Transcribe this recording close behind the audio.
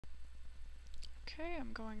Okay,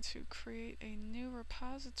 I'm going to create a new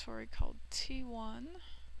repository called T1.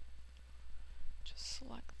 Just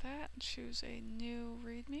select that and choose a new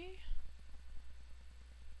README.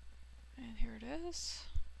 And here it is.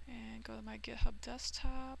 And go to my GitHub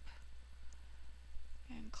desktop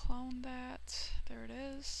and clone that. There it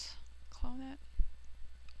is. Clone it.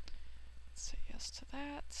 Say yes to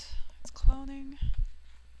that. It's cloning.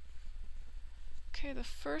 Okay, the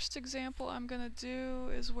first example I'm gonna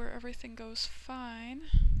do is where everything goes fine.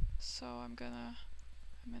 So I'm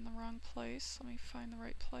in the wrong place. Let me find the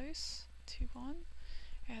right place. T1.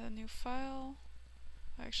 Add a new file.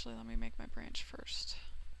 Actually, let me make my branch first.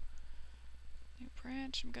 New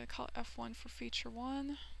branch. I'm gonna call it F1 for feature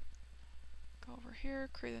 1. Go over here,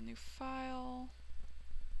 create a new file.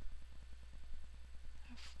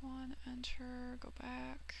 F1, enter, go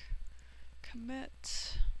back,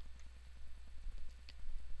 commit.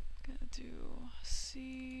 I'm gonna do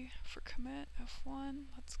C for commit, F1.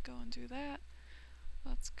 Let's go and do that.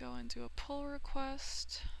 Let's go and do a pull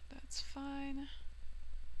request. That's fine.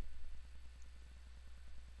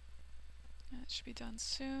 And it should be done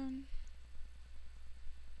soon.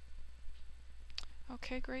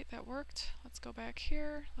 Okay, great, that worked. Let's go back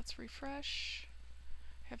here. Let's refresh.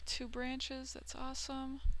 I have 2 branches, that's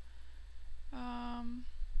awesome. I'm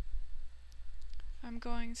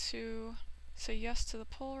going to say yes to the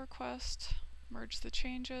pull request, merge the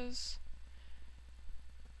changes,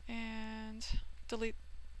 and delete.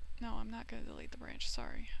 No, I'm not going to delete the branch,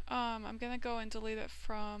 sorry. I'm going to go and delete it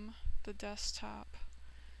from the desktop.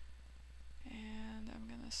 And I'm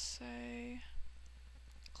going to say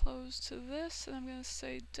close to this, and I'm going to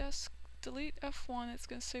say delete F1. It's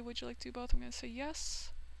going to say, would you like to do both? I'm going to say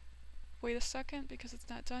yes. Wait a second because it's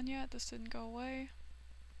not done yet. This didn't go away.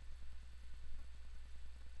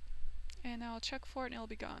 And now I'll check for it and it'll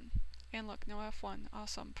be gone. And look, no F1.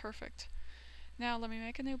 Awesome, perfect. Now let me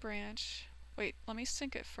make a new branch. Wait, let me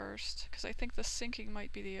sync it first because I think the syncing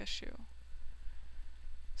might be the issue.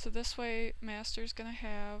 So this way master's gonna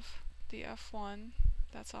have the F1.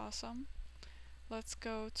 That's awesome. Let's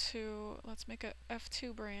make a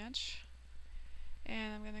F2 branch.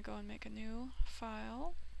 And I'm gonna go and make a new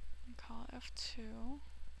file and call it F2.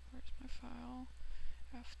 Where's my file?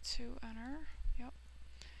 F2, enter. Yep.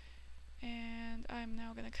 And I'm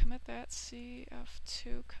now going to commit that,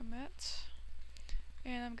 CF2 commit.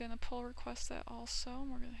 And I'm going to pull request that also,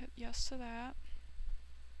 and we're going to hit yes to that.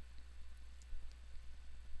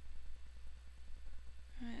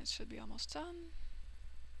 And it should be almost done.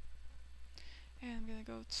 And I'm going to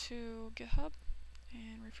go to GitHub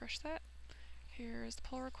and refresh that. Here is the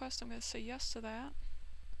pull request. I'm going to say yes to that.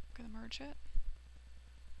 I'm going to merge it.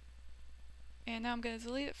 And now I'm going to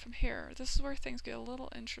delete it from here. This is where things get a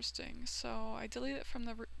little interesting. So I delete it from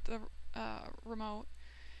the remote,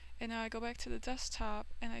 and now I go back to the desktop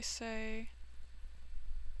and I say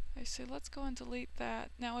let's go and delete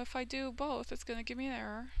that. Now if I do both, it's going to give me an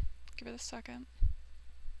error. Give it a second.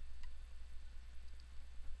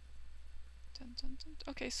 Dun, dun, dun.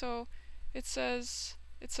 Okay, so it says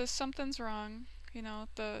something's wrong. You know,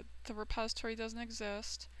 the repository doesn't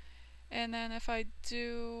exist. And then if I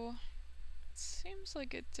do, it seems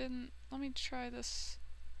like it didn't. Let me try this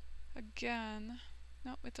again.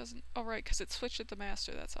 Nope, it doesn't. Oh, right, because it switched it to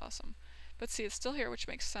master. That's awesome. But see, it's still here, which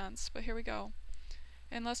makes sense. But here we go.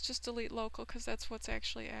 And let's just delete local, because that's what's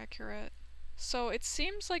actually accurate. So it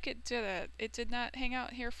seems like it did it. It did not hang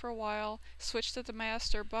out here for a while, switched it to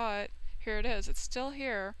master, but here it is. It's still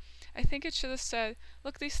here. I think it should have said,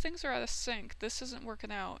 look, these things are out of sync. This isn't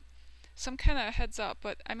working out. Some kind of heads up,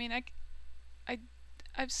 but I mean,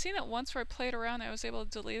 I've seen it once where I played around and I was able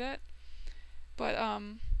to delete it, but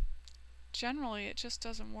generally it just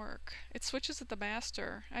doesn't work. It switches at the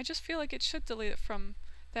master. I just feel like it should delete it from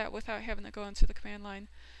that without having to go into the command line.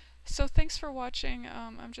 So thanks for watching.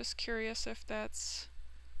 I'm just curious if that's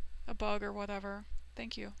a bug or whatever.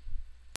 Thank you.